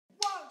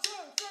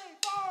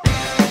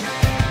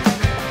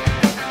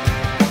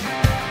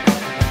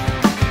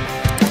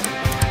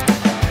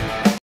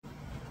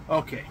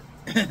Okay,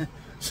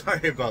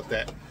 sorry about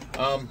that.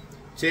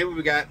 Today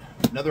we got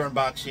another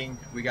unboxing.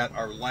 We got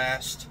our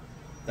last,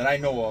 that I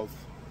know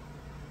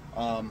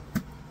of,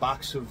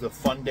 box of the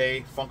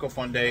Funday, Funko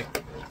Funday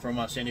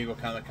from San Diego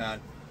Comic-Con.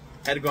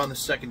 Had to go on the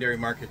secondary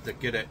market to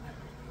get it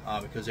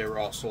because they were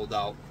all sold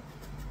out,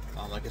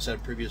 like I said in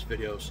previous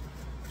videos.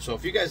 So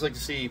if you guys like to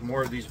see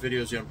more of these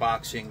videos, the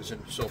unboxings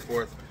and so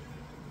forth,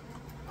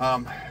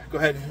 go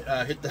ahead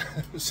and hit the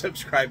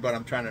subscribe button.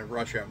 I'm trying to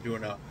rush here. I'm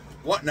doing a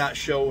Whatnot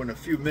show in a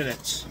few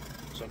minutes,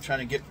 so I'm trying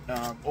to get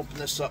open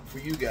this up for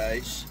you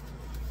guys.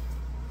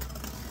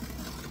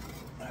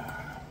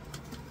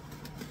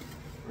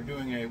 We're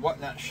doing a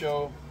Whatnot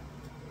show,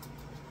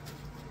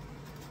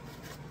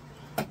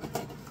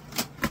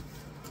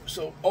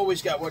 so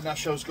always got Whatnot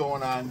shows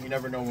going on. You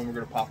never know when we're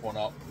going to pop one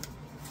up.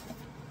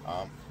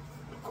 Of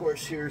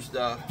course, here's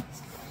the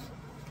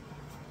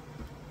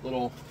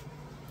little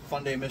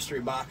Funday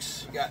mystery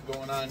box you got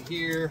going on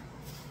here.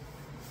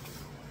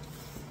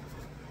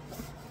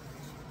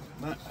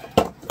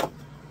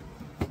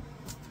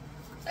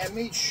 I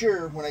made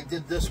sure when I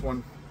did this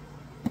one,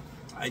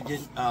 I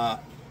didn't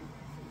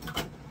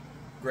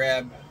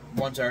grab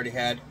ones I already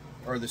had,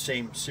 or the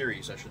same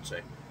series, I should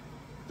say.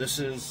 This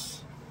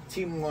is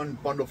Team 1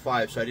 Bundle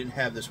 5, so I didn't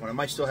have this one. I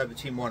might still have the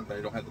Team 1, but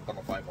I don't have the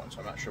Bundle 5 one, so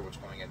I'm not sure what's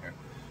going in here.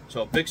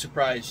 So, big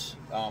surprise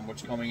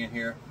what's coming in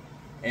here.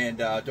 And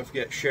don't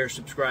forget, share,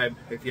 subscribe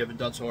if you haven't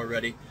done so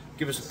already.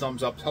 Give us a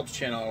thumbs up, helps the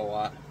channel out a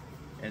lot.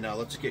 And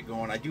let's get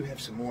going. I do have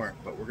some more,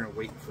 but we're going to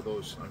wait for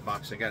those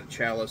unboxed. I got a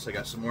chalice, I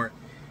got some more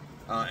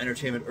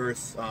Entertainment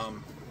Earth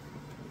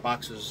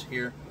boxes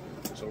here.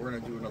 So we're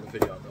going to do another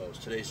video on those.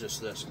 Today's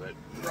just this.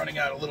 I'm running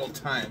out of little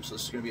time, so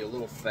this is going to be a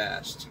little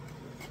fast.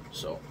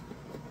 So,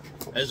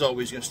 as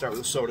always, going to start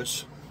with the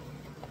sodas.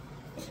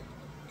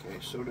 Okay,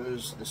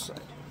 sodas this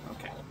side.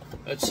 Okay,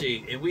 let's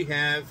see. And we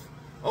have,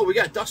 oh, we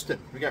got Dustin.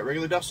 We got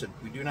regular Dustin.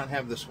 We do not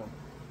have this one,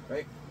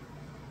 right?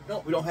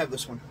 No, we don't have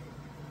this one.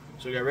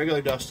 So we got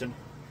regular Dustin.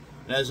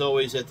 And as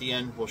always, at the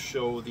end, we'll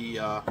show the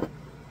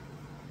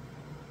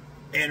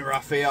and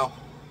Raphael.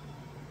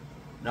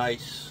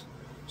 Nice.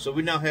 So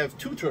we now have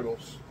two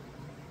turtles.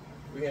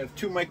 We have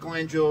two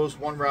Michelangelos,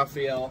 one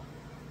Raphael.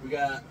 We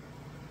got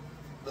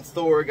the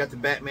Thor, got the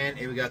Batman,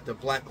 and we got the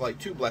Blacklight,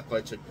 two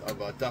Blacklights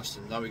of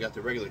Dustin. Now we got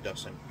the regular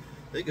Dustin.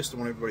 I think it's the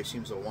one everybody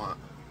seems to want.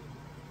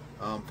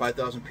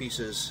 5,000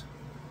 pieces.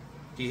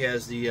 He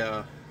has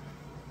the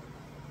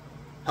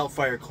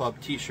Hellfire Club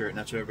t-shirt, and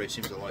that's what everybody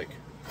seems to like.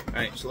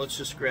 Alright, so let's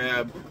just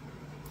grab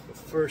the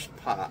first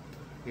pop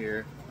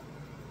here.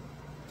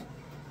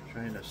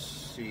 Trying to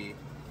see,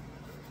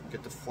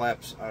 get the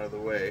flaps out of the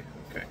way.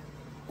 Okay,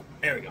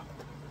 there we go.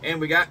 And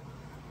we got,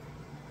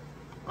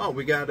 oh,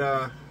 we got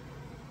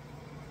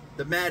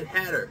the Mad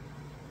Hatter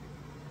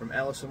from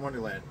Alice in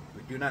Wonderland.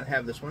 We do not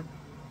have this one,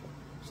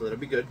 so that'll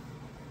be good.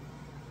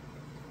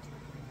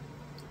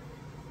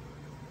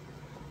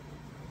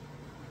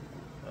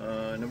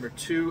 Number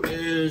 2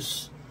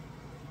 is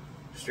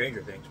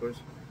Stranger Things. What is?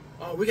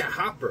 Oh, we got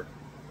Hopper.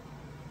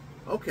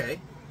 Okay,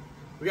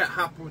 we got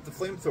Hopper with the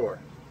flamethrower.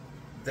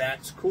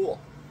 That's cool.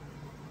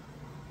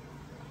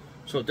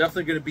 So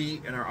definitely going to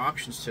be in our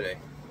auctions today,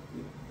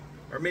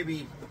 or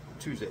maybe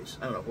Tuesdays.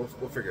 I don't know.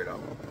 We'll figure it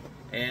out.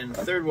 And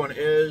the third one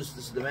is,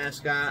 this is the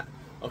mascot.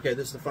 Okay,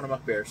 this is the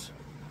Fundamuck Bears,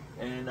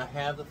 and I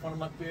have the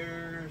Fundamuck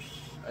Bears.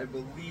 I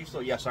believe so.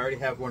 Yes, I already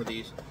have one of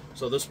these.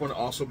 So this one will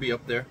also be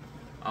up there.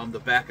 The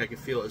back, I can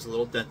feel, is a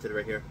little dented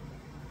right here.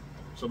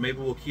 So maybe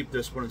we'll keep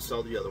this one and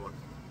sell the other one.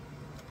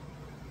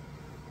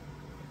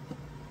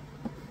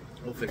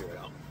 We'll figure it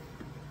out.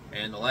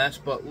 And the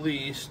last but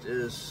least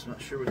is, not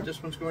sure what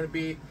this one's going to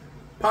be,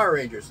 Power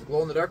Rangers. The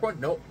glow-in-the-dark one?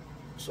 Nope.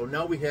 So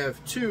now we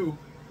have two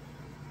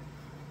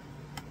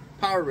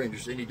Power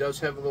Rangers, and he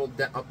does have a little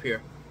dent up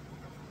here.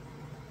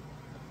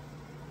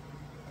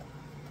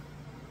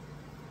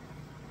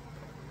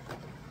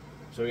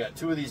 So we got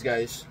two of these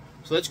guys.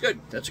 So that's good.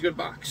 That's a good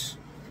box.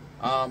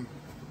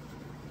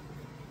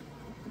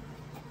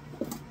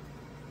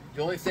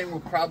 The only thing we'll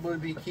probably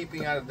be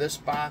keeping out of this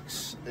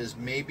box is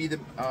maybe the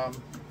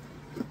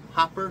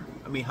Hopper.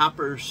 I mean,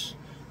 Hopper's,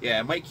 yeah,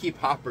 I might keep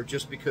Hopper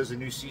just because the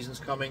new season's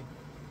coming.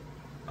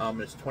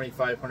 It's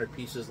 2,500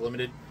 pieces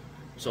limited.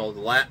 So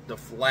the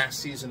last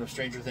season of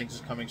Stranger Things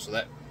is coming,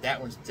 so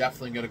that one's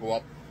definitely going to go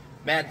up.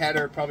 Mad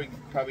Hatter, probably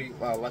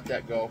let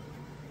that go.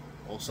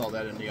 We'll sell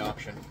that in the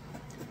auction.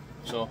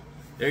 So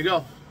there you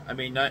go. I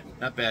mean,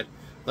 not bad.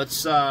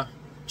 Let's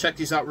check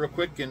these out real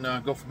quick and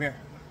go from here.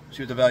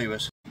 See what the value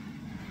is.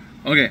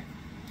 Okay,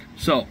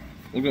 so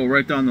we'll go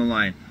right down the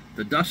line.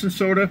 The Dustin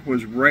soda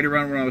was right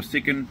around what I was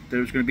thinking that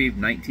it was going to be,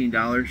 $19.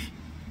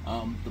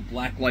 The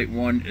Blacklight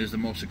one is the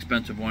most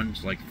expensive one.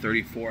 It's like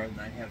 $34, and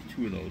I have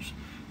two of those,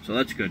 so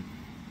that's good.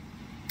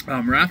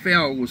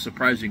 Raphael was a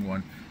surprising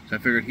one, so I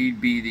figured he'd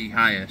be the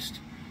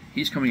highest.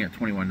 He's coming at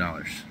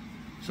 $21,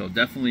 so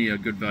definitely a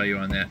good value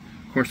on that.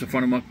 Of course, the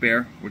Fundamuck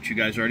Bear, which you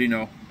guys already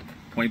know,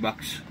 20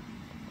 bucks.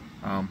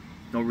 No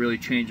really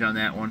change on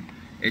that one.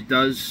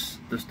 This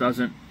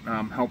doesn't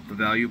help the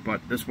value,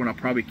 but this one I'll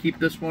probably keep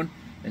this one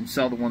and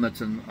sell the one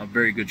that's in a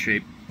very good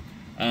shape.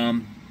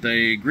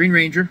 The Green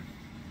Ranger,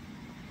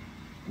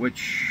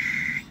 which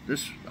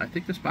I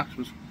think this box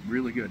was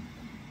really good.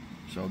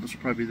 So this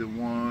will probably be the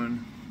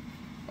one.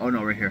 Oh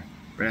no, right here,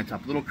 right on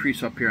top. Little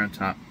crease up here on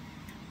top,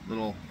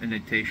 little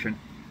indentation.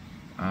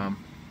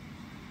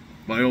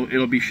 But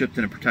it'll be shipped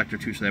in a protector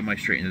too, so that might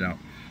straighten it out.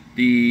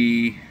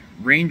 The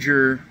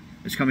Ranger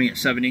is coming at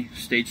 70,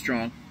 stayed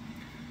strong.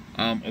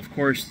 Of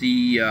course,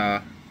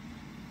 the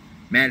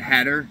Mad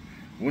Hatter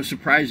was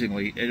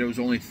surprisingly, it was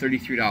only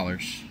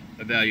 $33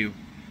 a value.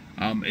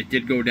 It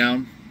did go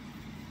down,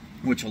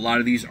 which a lot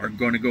of these are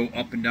going to go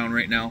up and down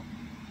right now.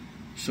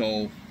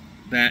 So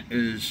that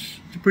is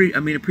a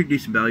pretty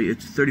decent value.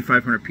 It's a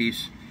 3,500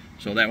 piece,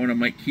 so that one I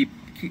might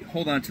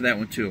hold on to that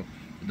one too.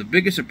 The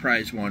biggest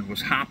surprise one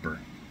was Hopper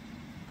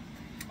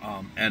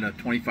at a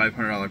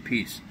 $2,500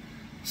 piece,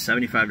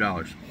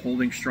 $75,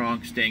 holding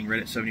strong, staying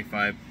right at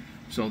 75.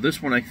 So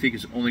this one I think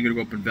is only going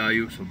to go up in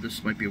value. So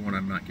this might be one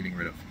I'm not getting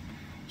rid of.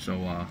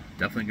 So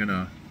definitely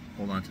gonna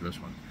hold on to this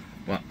one.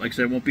 But like I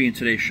said, it won't be in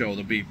today's show.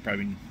 There'll be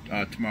probably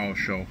tomorrow's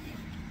show,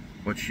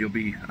 which you'll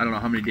be, I don't know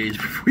how many days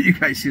before you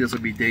guys see this.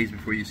 It'll be days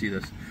before you see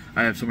this.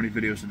 I have so many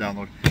videos to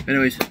download.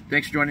 Anyways,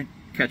 thanks for joining.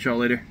 Catch y'all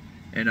later,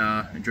 and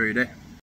enjoy your day.